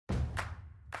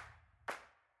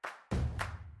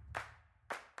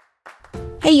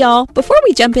Hey y'all, before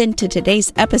we jump into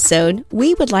today's episode,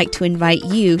 we would like to invite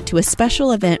you to a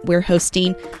special event we're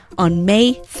hosting on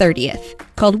May 30th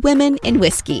called Women in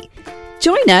Whiskey.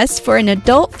 Join us for an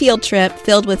adult field trip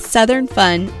filled with Southern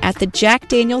fun at the Jack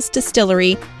Daniel's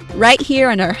Distillery right here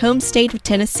in our home state of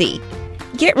Tennessee.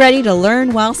 Get ready to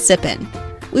learn while sipping.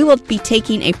 We will be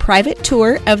taking a private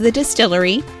tour of the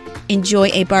distillery, enjoy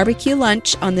a barbecue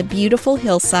lunch on the beautiful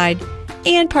hillside,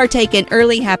 and partake in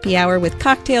early happy hour with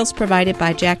cocktails provided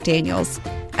by Jack Daniel's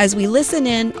as we listen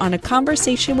in on a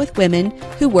conversation with women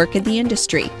who work in the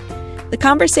industry. The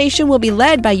conversation will be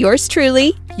led by yours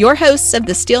truly, your hosts of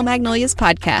the Steel Magnolias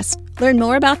podcast. Learn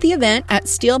more about the event at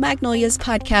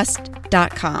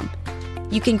steelmagnoliaspodcast.com.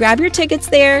 You can grab your tickets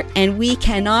there, and we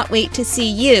cannot wait to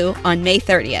see you on May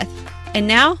 30th. And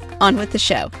now, on with the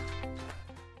show.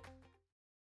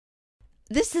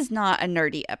 This is not a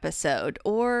nerdy episode,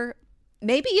 or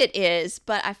maybe it is,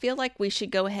 but I feel like we should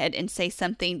go ahead and say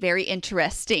something very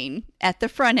interesting at the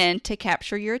front end to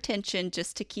capture your attention,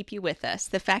 just to keep you with us.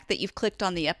 The fact that you've clicked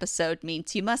on the episode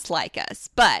means you must like us.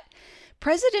 But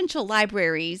presidential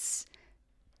libraries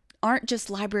aren't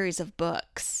just libraries of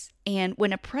books. And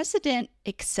when a president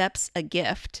accepts a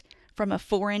gift from a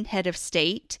foreign head of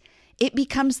state, it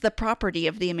becomes the property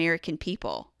of the American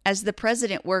people as the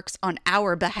president works on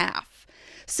our behalf.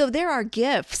 So there are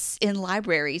gifts in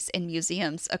libraries and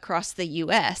museums across the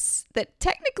U.S. that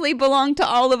technically belong to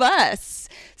all of us.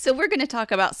 So we're going to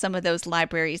talk about some of those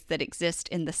libraries that exist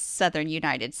in the southern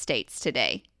United States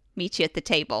today. Meet you at the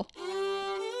table.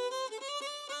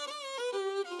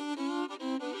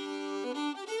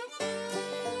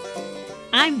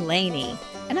 I'm Lainey.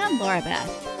 And I'm Laura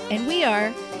Beth. And we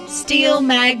are Steel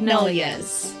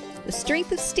Magnolias. The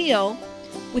strength of steel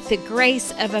with the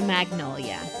grace of a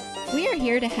magnolia. We are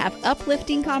here to have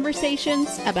uplifting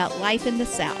conversations about life in the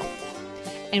South.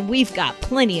 And we've got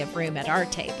plenty of room at our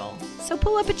table, so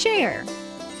pull up a chair.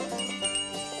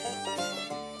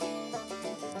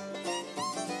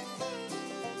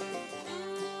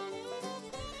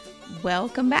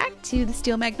 Welcome back to the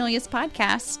Steel Magnolias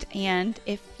podcast. And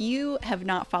if you have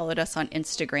not followed us on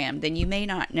Instagram, then you may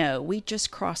not know we just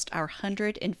crossed our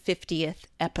 150th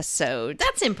episode.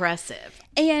 That's impressive.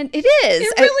 And it is.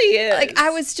 It really is. I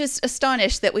was just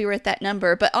astonished that we were at that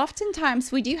number. But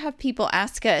oftentimes we do have people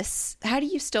ask us, how do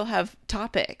you still have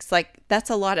topics? Like,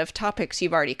 that's a lot of topics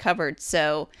you've already covered.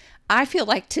 So I feel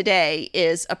like today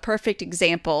is a perfect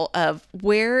example of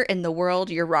where in the world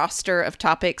your roster of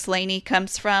topics, Lainey,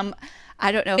 comes from.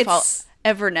 I don't know if I'll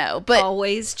ever know, but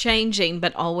always changing,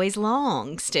 but always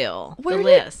long still.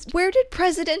 List. Where did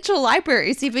presidential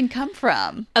libraries even come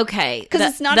from? Okay, because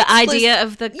it's not the idea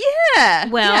of the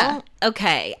yeah.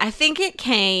 Okay, I think it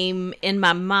came in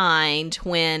my mind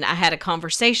when I had a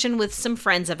conversation with some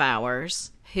friends of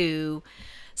ours who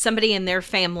somebody in their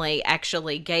family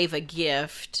actually gave a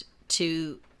gift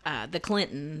to the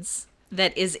Clintons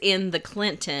that is in the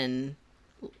Clinton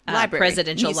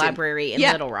presidential museum. Library in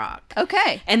Little Rock.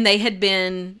 Okay. And they had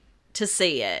been to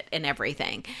see it and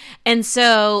everything. And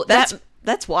so that's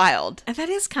wild. That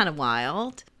is kind of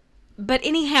wild. But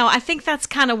anyhow, I think that's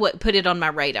kind of what put it on my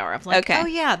radar. I'm like, oh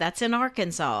yeah, that's in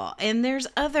Arkansas. And there's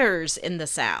others in the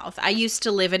South. I used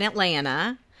to live in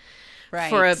Atlanta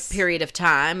for a period of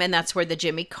time, and that's where the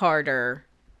Jimmy Carter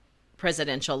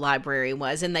presidential library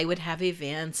was, and they would have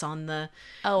events on the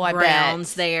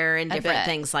grounds there and different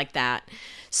things like that.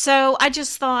 So I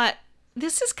just thought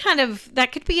this is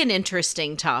that could be an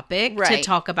interesting topic to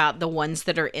talk about the ones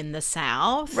that are in the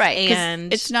South. Right.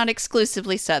 And it's not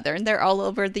exclusively Southern. They're all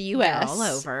over the U.S. They're all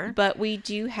over. But we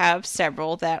do have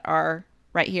several that are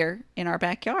right here in our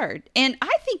backyard. And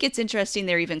I think it's interesting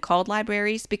they're even called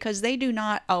libraries because they do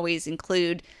not always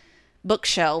include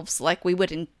bookshelves like we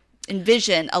would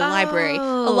envision a library. A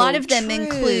lot of them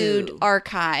include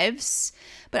archives,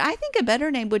 but I think a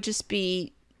better name would just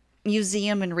be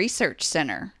museum and research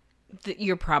center.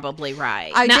 You're probably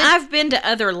right. I've been to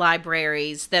other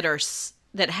libraries that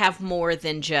have more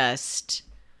than just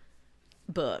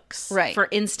books. Right. For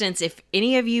instance, if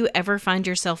any of you ever find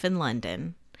yourself in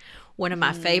London, one of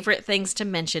my favorite things to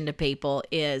mention to people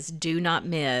is do not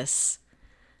miss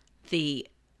the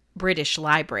British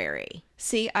Library.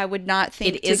 See, I would not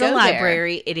think it is a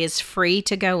library. It is free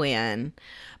to go in,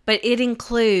 but it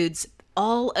includes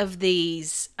all of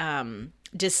these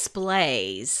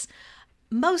displays,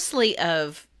 mostly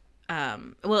of,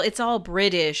 it's all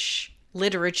British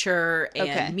literature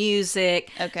and music.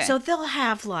 Okay. So they'll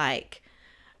have like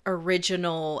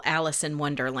original Alice in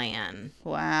Wonderland.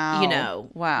 Wow.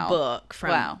 Book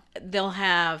from. They'll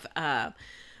have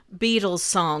Beatles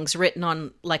songs written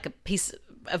on like a piece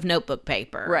of notebook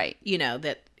paper. Right.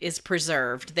 That is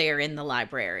preserved there in the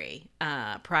library.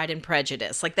 Pride and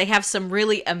Prejudice. Like, they have some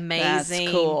really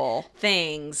amazing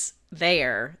things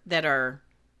there that are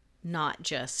not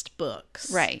just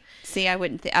books. Right. See, I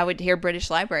would hear British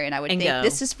Library and I would think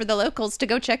this is for the locals to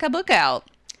go check a book out.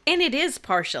 And it is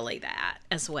partially that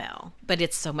as well, but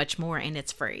it's so much more, and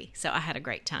it's free. So I had a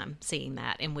great time seeing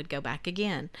that and would go back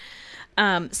again.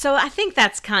 So I think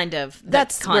that's kind of the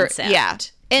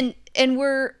concept.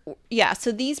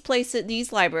 So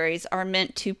these libraries are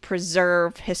meant to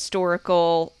preserve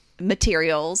historical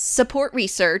materials, support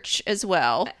research as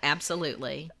well.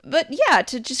 Absolutely. But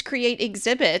to just create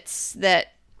exhibits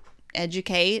that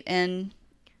educate and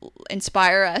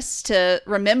inspire us to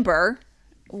remember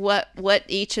what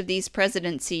each of these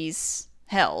presidencies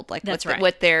held, like that's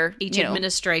what their each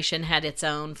administration had its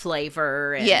own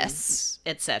flavor, and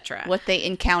etc. What they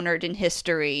encountered in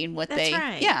history and what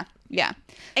yeah.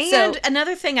 And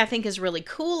another thing I think is really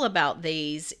cool about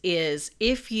these is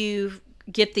if you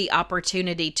get the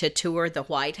opportunity to tour the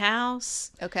White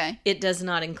House, it does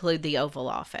not include the Oval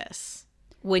Office.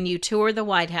 When you tour the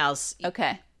White House,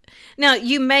 now,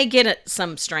 you may get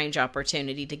some strange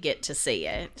opportunity to get to see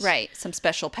it. Right. Some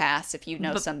special pass if you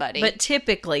know somebody. But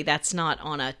typically, that's not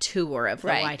on a tour of the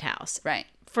White House. Right.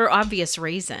 For obvious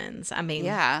reasons. I mean,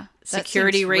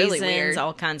 security reasons, really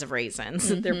all kinds of reasons.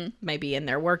 They're maybe in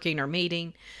there working or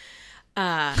meeting.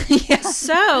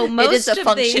 So most it is a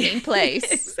functioning place.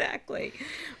 Exactly.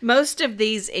 Most of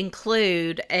these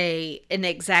include an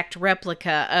exact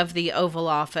replica of the Oval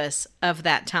Office of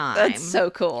that time. That's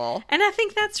so cool. And I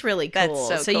think that's really cool.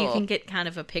 That's so cool. You can get kind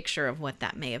of a picture of what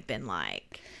that may have been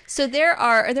like. So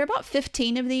are there about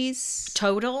 15 of these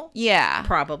total? Yeah.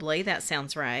 Probably. That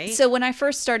sounds right. So when I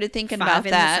first started thinking about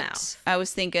that, I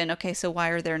was thinking, okay, so why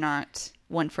are there not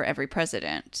one for every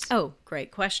president? Oh, great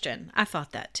question. I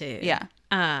thought that too.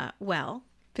 Yeah. Well,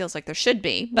 feels like there should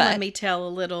be, but let me tell a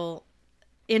little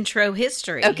intro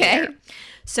history here.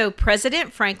 So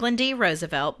President Franklin D.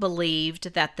 Roosevelt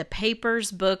believed that the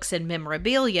papers, books, and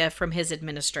memorabilia from his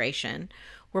administration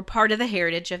were part of the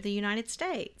heritage of the United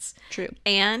States. True.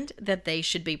 And that they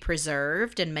should be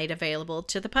preserved and made available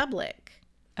to the public.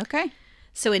 Okay.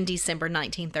 So in December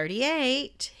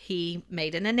 1938, he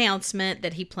made an announcement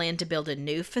that he planned to build a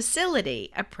new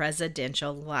facility, a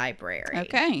presidential library.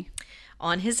 Okay.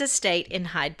 On his estate in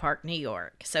Hyde Park, New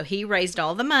York. So he raised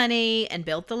all the money and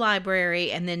built the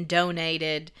library and then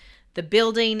donated the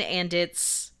building and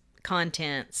its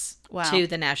contents to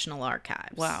the National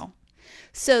Archives. Wow.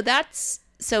 So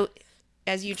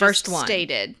as you just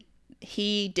stated,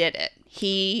 he did it.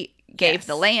 He gave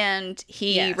the land,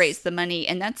 he raised the money,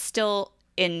 and that's still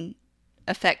in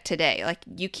effect today. Like,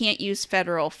 you can't use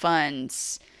federal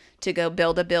funds to go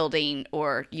build a building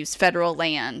or use federal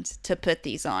land to put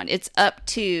these on. It's up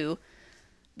to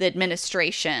the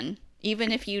administration,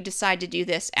 even if you decide to do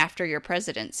this after your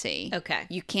presidency. Okay.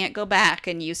 You can't go back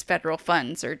and use federal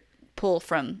funds or pull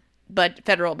from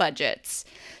federal budgets.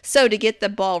 So to get the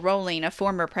ball rolling, a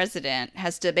former president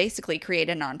has to basically create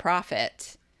a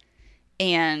nonprofit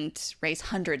and raise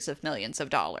hundreds of millions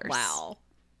of dollars. Wow.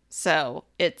 So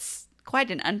it's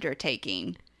quite an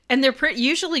undertaking. And they're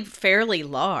usually fairly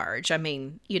large. I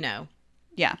mean,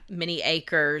 yeah, many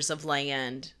acres of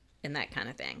land and that kind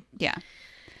of thing. Yeah.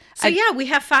 So we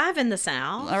have 5 in the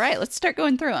South. All right, let's start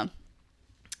going through them.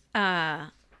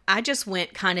 I just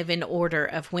went kind of in order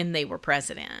of when they were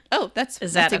president. Oh, that's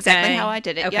exactly how I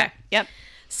did it. Okay. Yep.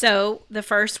 So the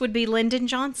first would be Lyndon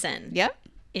Johnson. Yep.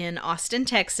 In Austin,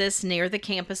 Texas, near the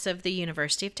campus of the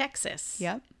University of Texas.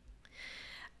 Yep.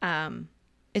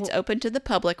 It's open to the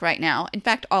public right now. In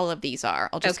fact, all of these are.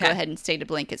 I'll just go ahead and state a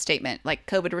blanket statement. Like,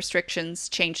 COVID restrictions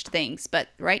changed things. But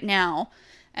right now,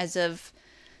 as of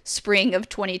spring of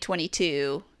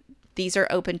 2022, these are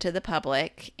open to the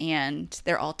public, and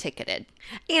they're all ticketed.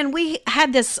 And we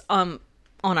had this on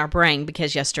our brain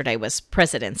because yesterday was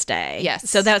President's Day. Yes.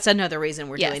 So that's another reason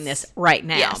we're doing this right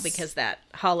now, because that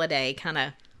holiday kind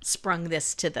of sprung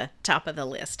this to the top of the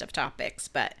list of topics.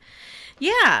 But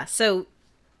yeah, so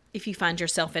if you find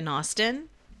yourself in Austin,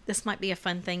 this might be a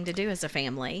fun thing to do as a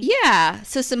family. Yeah.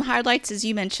 So some highlights, as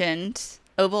you mentioned,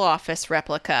 Oval Office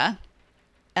replica.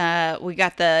 We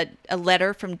got a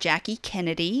letter from Jackie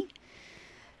Kennedy.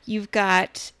 You've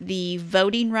got the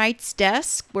voting rights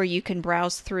desk where you can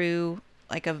browse through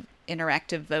like a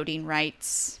interactive voting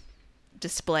rights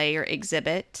display or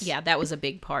exhibit. Yeah, that was a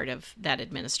big part of that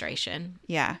administration.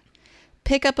 Yeah.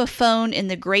 Pick up a phone in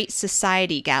the Great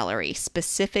Society Gallery,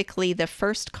 specifically the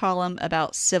first column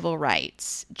about civil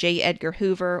rights, J. Edgar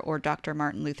Hoover or Dr.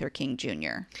 Martin Luther King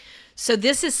Jr. So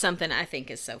this is something I think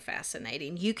is so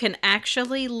fascinating. You can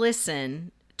actually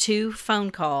listen 2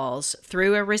 phone calls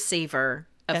through a receiver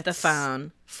of the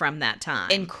phone from that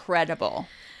time. Incredible.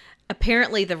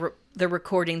 Apparently, the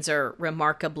recordings are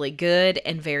remarkably good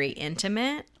and very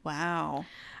intimate. Wow.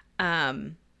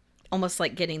 Almost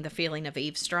like getting the feeling of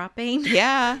eavesdropping.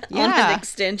 Yeah. On an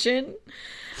extension.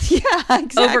 Yeah,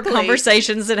 exactly. Over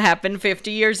conversations that happened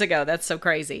 50 years ago. That's so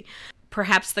crazy.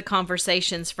 Perhaps the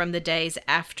conversations from the days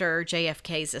after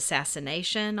JFK's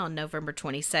assassination on November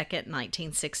 22nd,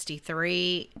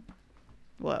 1963.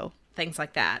 Whoa. Things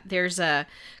like that. There's a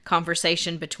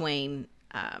conversation between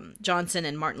Johnson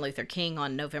and Martin Luther King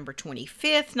on November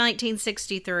 25th,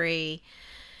 1963.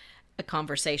 A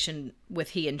conversation with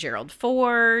he and Gerald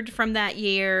Ford from that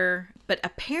year. But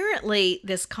apparently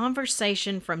this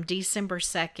conversation from December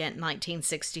 2nd,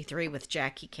 1963 with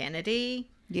Jackie Kennedy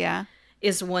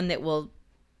is one that will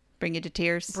bring you to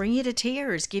tears.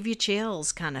 Give you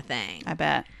chills kind of thing. I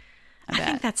bet. I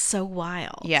think that's so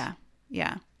wild. Yeah.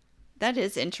 Yeah. That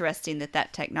is interesting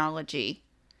that technology,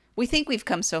 we think we've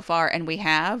come so far, and we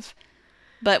have,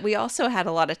 but we also had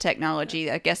a lot of technology,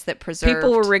 I guess, that preserved.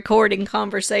 People were recording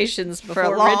conversations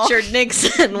before Richard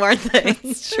Nixon, weren't they?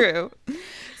 It's true.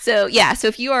 So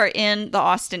if you are in the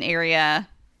Austin area,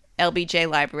 LBJ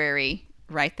Library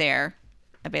right there,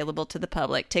 available to the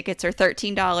public. Tickets are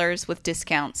 $13 with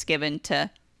discounts given to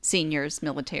seniors,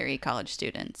 military, college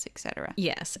students, etc.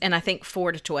 Yes, and I think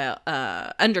 4 to 12,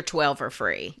 under 12 are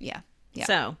free. Yeah.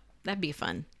 So that'd be a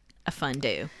fun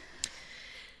do.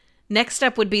 Next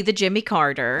up would be the Jimmy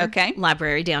Carter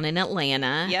Library down in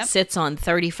Atlanta. Yep. Sits on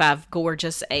 35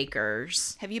 gorgeous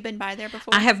acres. Have you been by there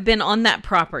before? I have been on that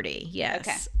property,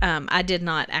 yes. Okay. I did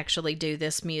not actually do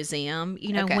this museum.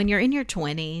 You know, when you're in your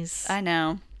 20s. I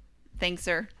know. Things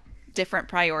are different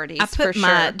priorities. I put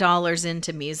my dollars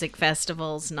into music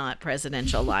festivals, not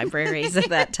presidential libraries at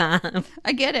that time.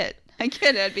 I get it.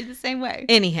 I'd be the same way.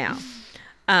 Anyhow.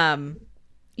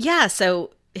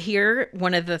 So here,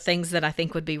 one of the things that I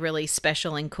think would be really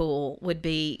special and cool would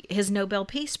be his Nobel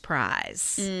Peace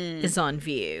Prize is on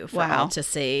view for all to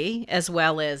see, as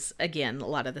well as, again, a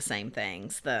lot of the same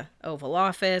things. The Oval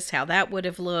Office, how that would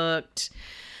have looked.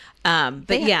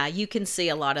 You can see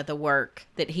a lot of the work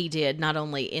that he did, not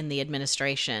only in the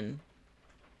administration,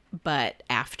 but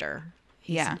after.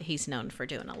 He's known for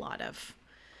doing a lot of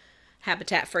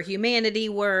Habitat for Humanity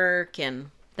work and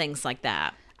things like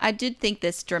that. I did think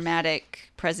this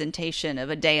dramatic presentation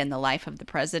of a day in the life of the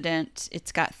president,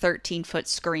 it's got 13-foot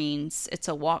screens. It's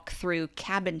a walk-through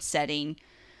cabin setting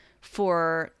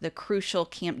for the crucial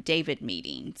Camp David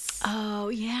meetings. Oh,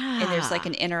 yeah. And there's like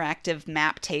an interactive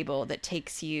map table that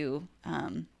takes you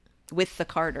with the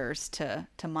Carters to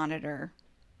monitor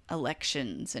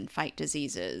elections and fight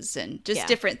diseases and just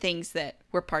different things that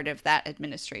were part of that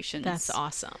administration's That's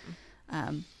awesome.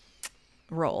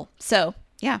 Role. So,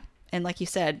 yeah. And like you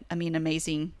said, I mean,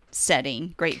 amazing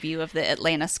setting, great view of the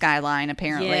Atlanta skyline,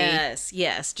 apparently.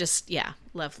 Yes. Just,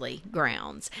 lovely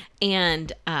grounds.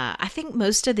 And I think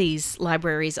most of these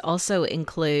libraries also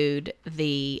include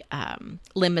the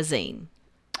limousine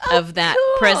of that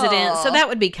president. So that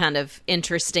would be kind of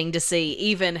interesting to see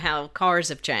even how cars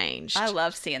have changed. I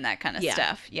love seeing that kind of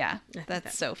stuff. Yeah,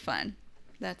 that's so fun.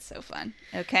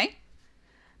 Okay.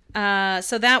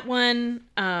 So that one,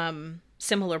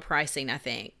 similar pricing, I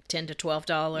think. $10 to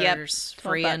 $12, yep,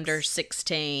 free under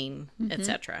 16,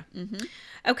 etc. Mm-hmm.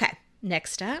 Okay,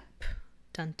 next up,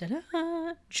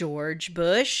 George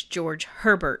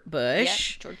Herbert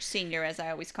Bush. Yep, George Sr., as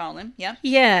I always call him. Yep.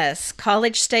 Yes,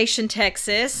 College Station,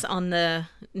 Texas,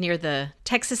 near the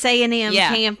Texas A&M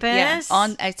campus.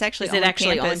 Yeah, it's actually on campus. Is it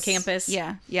actually on campus?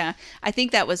 Yeah. I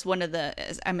think that was one of the,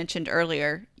 as I mentioned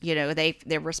earlier,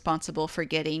 they're responsible for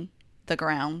getting the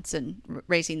grounds and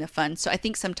raising the funds. So I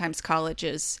think sometimes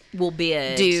colleges will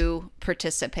do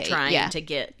participate, trying to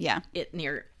get it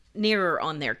nearer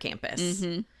on their campus.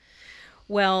 Mm-hmm.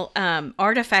 Well,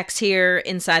 artifacts here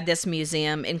inside this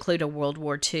museum include a World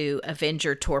War II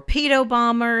Avenger torpedo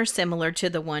bomber, similar to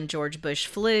the one George Bush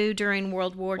flew during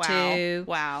World War II.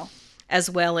 Wow. As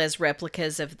well as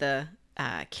replicas of the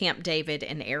Camp David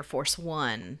and Air Force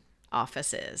One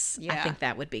offices. Yeah. I think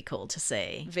that would be cool to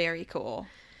see. Very cool.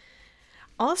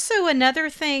 Also, another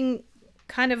thing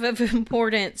kind of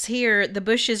importance here, the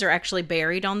Bushes are actually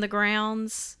buried on the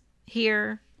grounds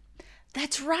here.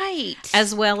 That's right.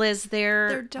 As well as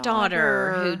their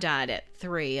daughter, who died at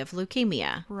 3 of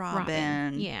leukemia.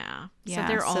 Robin. Yeah. So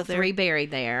they're all three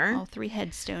buried there. All 3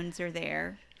 headstones are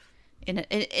there. And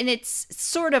it's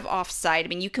sort of off-site. I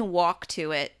mean, you can walk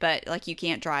to it, but like you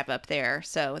can't drive up there.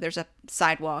 So there's a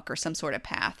sidewalk or some sort of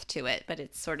path to it, but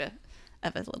it's sort of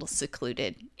a little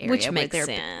secluded area. Which makes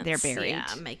sense. They're buried.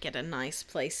 Yeah, make it a nice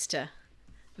place to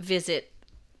visit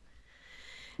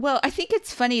Well, I think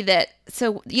it's funny that,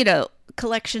 so,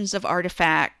 collections of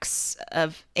artifacts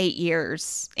of 8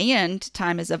 years and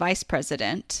time as a vice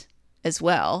president as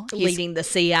well. Leading the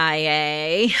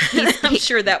CIA. I'm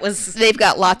sure that was... They've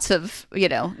got lots of,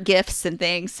 gifts and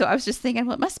things. So I was just thinking,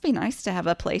 well, it must be nice to have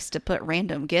a place to put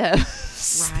random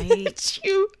gifts. Right.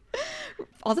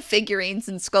 All the figurines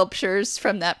and sculptures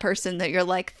from that person that you're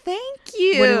like, thank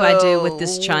you. What do I do with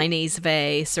this Chinese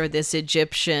vase or this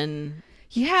Egyptian...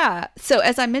 Yeah. So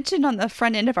as I mentioned on the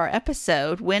front end of our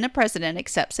episode, when a president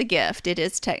accepts a gift, it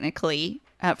is technically,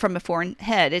 from a foreign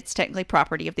head, it's technically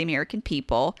property of the American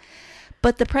people.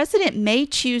 But the president may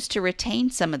choose to retain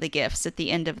some of the gifts at the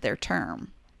end of their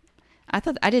term.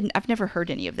 I've never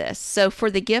heard any of this. So for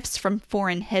the gifts from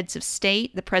foreign heads of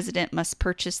state, the president must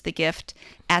purchase the gift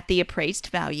at the appraised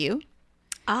value.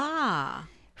 Ah.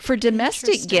 For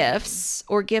domestic gifts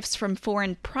or gifts from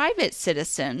foreign private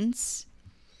citizens,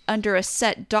 under a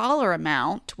set dollar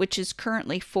amount, which is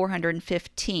currently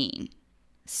 $415.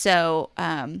 So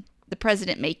the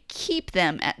president may keep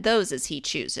them at those as he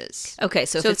chooses. Okay,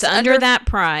 so if it's under that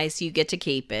price, you get to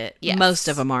keep it. Yes. Most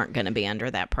of them aren't going to be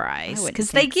under that price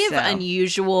because they give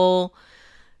unusual.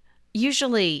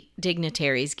 Usually,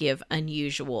 dignitaries give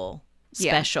unusual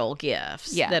special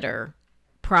gifts that are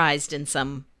prized in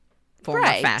some form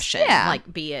or fashion. Yeah.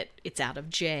 Like, be it's out of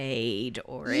jade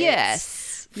or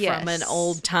it's from an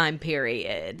old time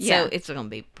period. Yeah. So it's going to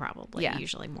be probably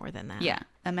usually more than that. Yeah.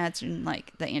 Imagine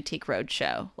like the Antique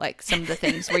Roadshow, like some of the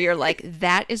things where you're like,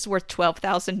 that is worth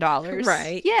 $12,000.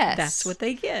 Right. Yes. That's what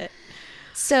they get.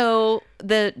 So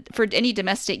for any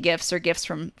domestic gifts or gifts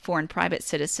from foreign private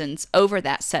citizens over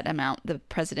that set amount, the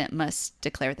president must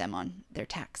declare them on their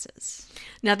taxes.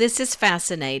 Now, this is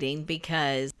fascinating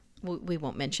because we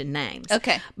won't mention names.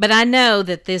 Okay. But I know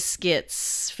that this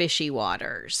gets fishy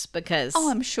waters because...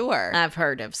 Oh, I'm sure. I've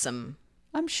heard of some...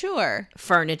 I'm sure.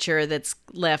 Furniture that's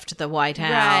left the White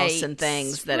House and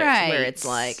things that where it's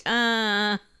like, is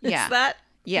that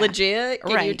legit?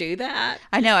 Can you do that?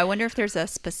 I know. I wonder if there's a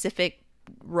specific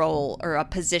role or a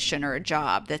position or a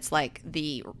job that's like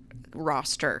the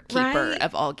roster keeper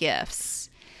of all gifts.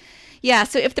 Yeah.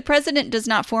 So if the president does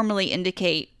not formally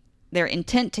indicate their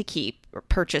intent to keep or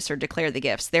purchase or declare the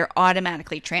gifts, they're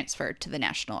automatically transferred to the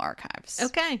National Archives.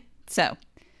 Okay. So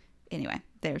anyway,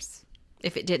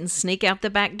 if it didn't sneak out the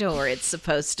back door, it's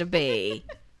supposed to be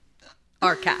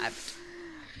archived.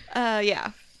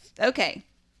 Yeah. Okay.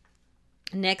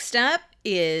 Next up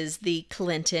is the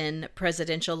Clinton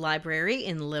Presidential Library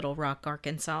in Little Rock,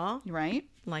 Arkansas. Right.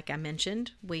 Like I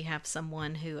mentioned, we have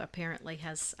someone who apparently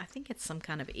has, I think it's some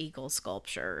kind of eagle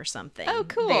sculpture or something. Oh,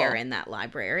 cool. There in that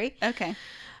library. Okay.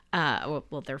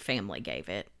 Well, their family gave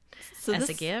it as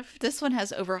a gift. This one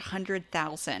has over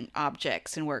 100,000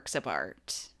 objects and works of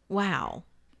art. Wow.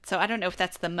 So I don't know if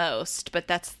that's the most, but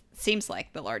that seems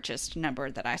like the largest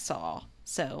number that I saw.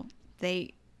 So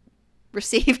they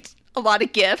received a lot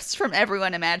of gifts from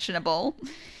everyone imaginable,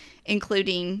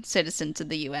 including citizens of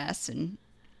the U.S. And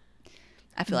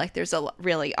I feel like there's a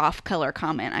really off-color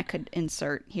comment I could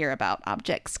insert here about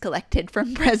objects collected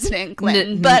from President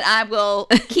Clinton, but I will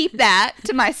keep that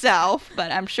to myself.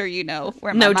 But I'm sure you know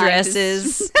where my mind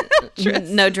is.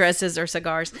 No dresses or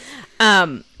cigars.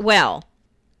 Well,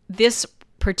 this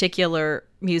particular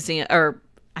museum, or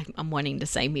I'm wanting to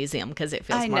say museum because it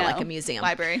feels more like a museum.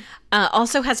 Library.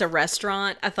 Also has a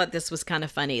restaurant. I thought this was kind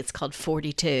of funny. It's called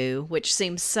 42, which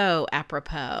seems so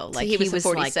apropos. Like he was the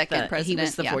 42nd president. He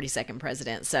was the 42nd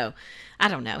president. So I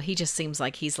don't know. He just seems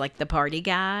like he's like the party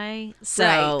guy.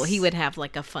 So he would have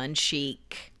like a fun,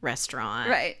 chic restaurant.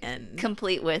 Right. And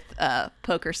complete with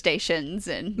poker stations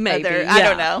and maybe, other, I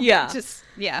don't know. Yeah. Just,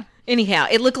 yeah. Anyhow,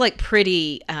 it looked like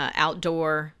pretty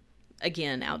outdoor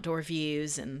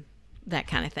views and that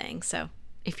kind of thing. So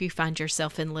if you find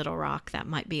yourself in Little Rock, that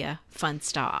might be a fun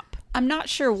stop. I'm not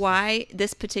sure why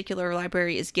this particular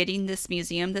library is getting this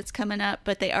museum that's coming up,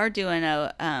 but they are doing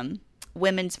a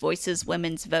Women's Voices,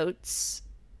 Women's Votes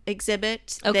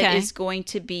exhibit that is going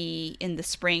to be in the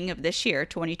spring of this year,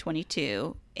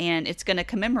 2022. And it's going to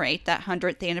commemorate that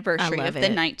 100th anniversary of the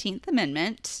 19th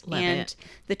Amendment and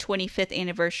the 25th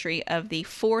anniversary of the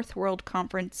Fourth World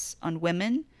Conference on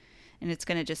Women. And it's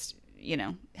going to just,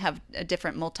 have a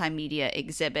different multimedia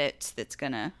exhibit that's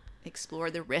going to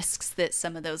explore the risks that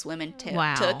some of those women took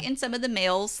and some of the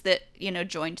males that,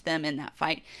 joined them in that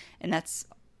fight. And that's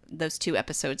those 2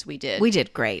 episodes we did. We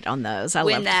did great on those. I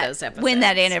loved those episodes. When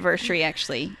that anniversary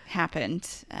actually happened.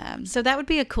 So that would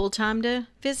be a cool time to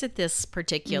visit this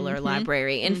particular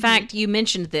library. In fact, you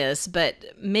mentioned this, but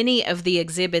many of the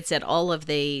exhibits at all of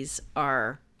these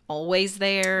are always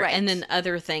there. Right. And then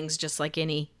other things, just like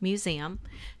any museum,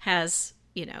 has,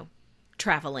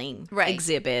 traveling right.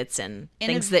 exhibits and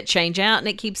things that change out, and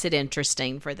it keeps it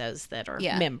interesting for those that are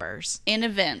yeah. members. In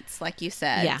events, like you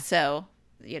said. Yeah. So,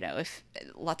 if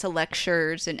lots of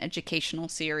lectures and educational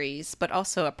series, but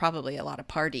also probably a lot of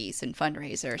parties and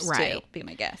fundraisers right. too, be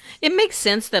my guess. It makes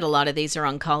sense that a lot of these are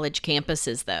on college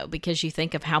campuses, though, because you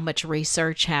think of how much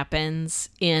research happens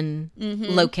in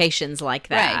locations like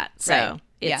that. Right. So right.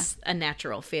 it's a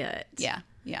natural fit. Yeah.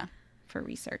 Yeah. For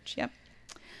research. Yep.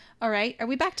 All right. Are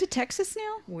we back to Texas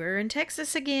now? We're in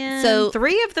Texas again. So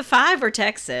 3 of the 5 are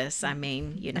Texas. I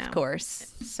mean, Of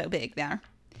course. So big there.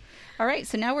 All right.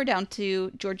 So now we're down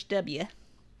to George W.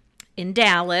 In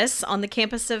Dallas, on the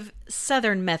campus of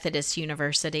Southern Methodist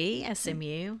University,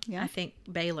 SMU. Yeah. I think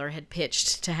Baylor had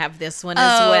pitched to have this one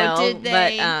as well. Did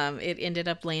they? But it ended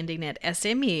up landing at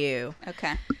SMU.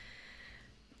 Okay.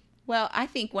 Well, I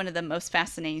think one of the most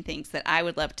fascinating things that I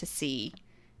would love to see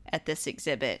at this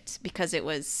exhibit, because it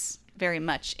was very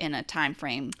much in a time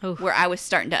frame where I was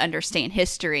starting to understand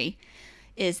history,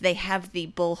 is they have the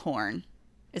bullhorn.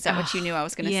 Is that what you knew I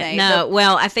was going to say? No,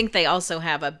 well, I think they also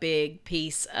have a big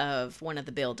piece of one of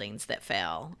the buildings that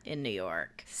fell in New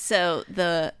York. So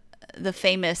the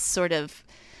famous sort of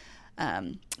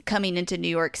coming into New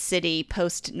York City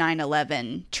post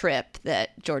 9/11 trip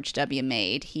that George W.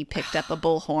 made, he picked up a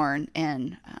bullhorn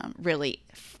and really,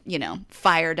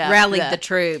 fired up. Rallied the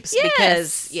troops.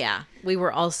 Yes. Because, we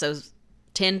were also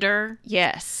tender.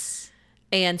 Yes.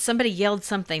 And somebody yelled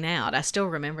something out. I still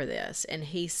remember this. And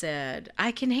he said,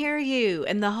 "I can hear you.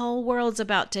 And the whole world's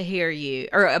about to hear you,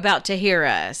 or about to hear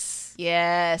us."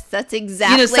 Yes, that's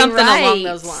exactly something right. along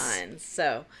those lines.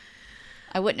 So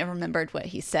I wouldn't have remembered what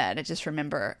he said. I just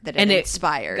remember that it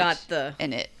inspired. Got the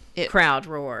and it crowd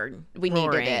roared. We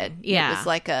needed it. Yeah. It was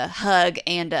like a hug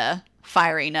and a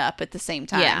firing up at the same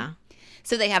time. Yeah.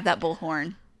 So they have that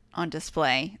bullhorn on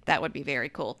display. That would be very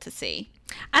cool to see.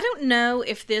 I don't know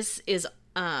if this is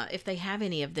if they have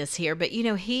any of this here, but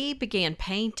he began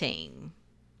painting.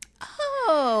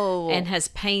 Oh. And has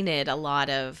painted a lot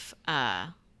of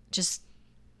just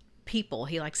people.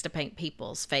 He likes to paint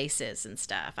people's faces and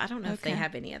stuff. I don't know if they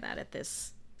have any of that at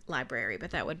this library,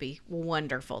 but that would be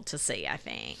wonderful to see, I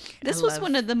think. This was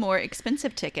one of the more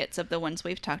expensive tickets of the ones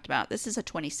we've talked about. This is a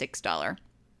 $26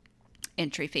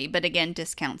 entry fee, but again,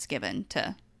 discounts given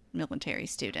to military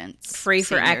students. Free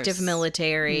for seniors. active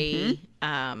military.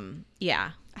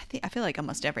 Yeah. I feel like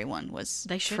almost everyone was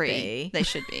They should free. be. They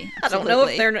should be. I don't know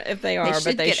if they are,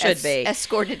 but they should be.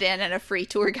 Escorted in and a free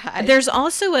tour guide. There's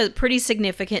also a pretty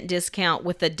significant discount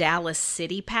with the Dallas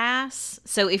City Pass.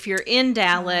 So if you're in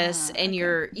Dallas and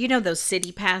you're, those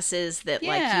city passes that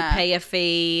like you pay a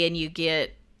fee and you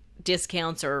get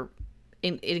discounts, or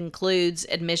it includes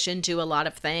admission to a lot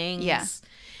of things. Yeah.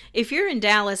 If you're in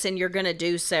Dallas and you're going to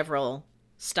do several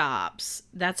stops,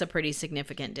 that's a pretty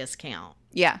significant discount.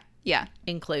 Yeah. Yeah.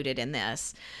 Included in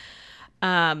this.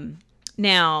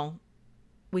 Now,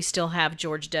 we still have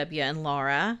George W. and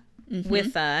Laura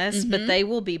with us, but they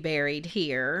will be buried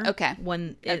here. Okay.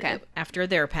 After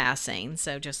their passing.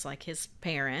 So just like his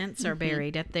parents are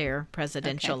buried at their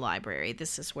presidential library,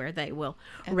 this is where they will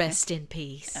rest in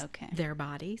peace. Okay. Their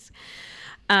bodies.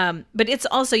 But it's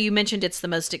also, you mentioned it's the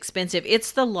most expensive.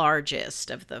 It's the largest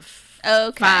of the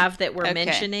 5 that we're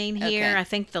mentioning here. Okay. I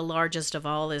think the largest of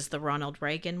all is the Ronald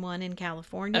Reagan one in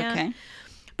California. Okay.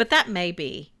 But that may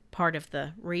be part of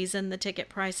the reason the ticket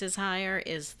price is higher,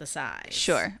 is the size.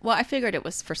 Sure. Well, I figured it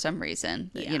was for some reason,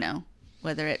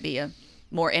 whether it be a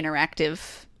more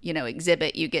interactive,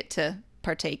 exhibit you get to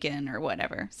partake in or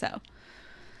whatever. So,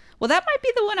 well, that might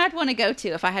be the one I'd want to go to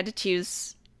if I had to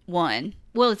choose one.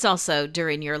 Well, it's also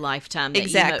during your lifetime that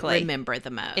you remember the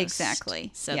most.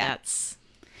 Exactly. So that's...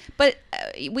 But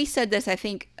we said this, I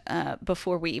think,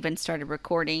 before we even started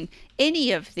recording.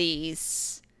 Any of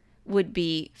these would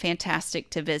be fantastic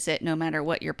to visit, no matter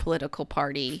what your political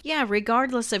party. Yeah,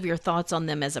 regardless of your thoughts on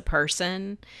them as a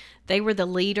person, they were the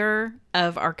leader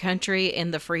of our country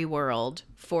in the free world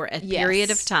for a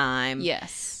period of time.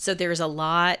 Yes. So there's a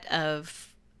lot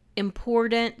of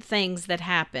important things that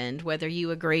happened, whether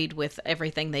you agreed with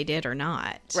everything they did or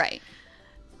not. Right.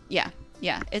 Yeah.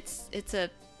 Yeah. It's a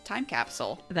time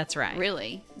capsule. That's right.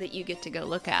 Really, that you get to go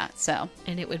look at. So,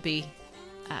 and it would be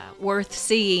worth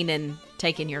seeing and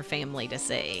taking your family to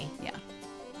see. Yeah.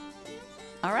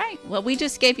 All right. Well, we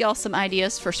just gave y'all some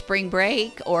ideas for spring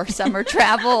break or summer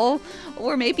travel,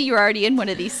 or maybe you're already in one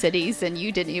of these cities and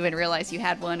you didn't even realize you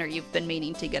had one, or you've been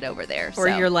meaning to get over there. Or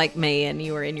you're like me and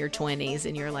you were in your 20s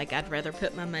and you're like, I'd rather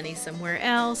put my money somewhere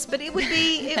else, but it would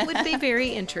be very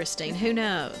interesting. Who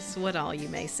knows what all you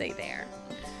may see there.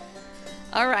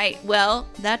 All right. Well,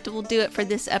 that will do it for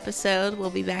this episode. We'll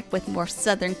be back with more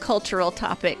Southern cultural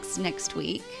topics next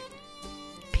week.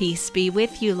 Peace be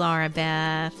with you, Laura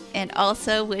Beth. And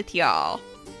also with y'all.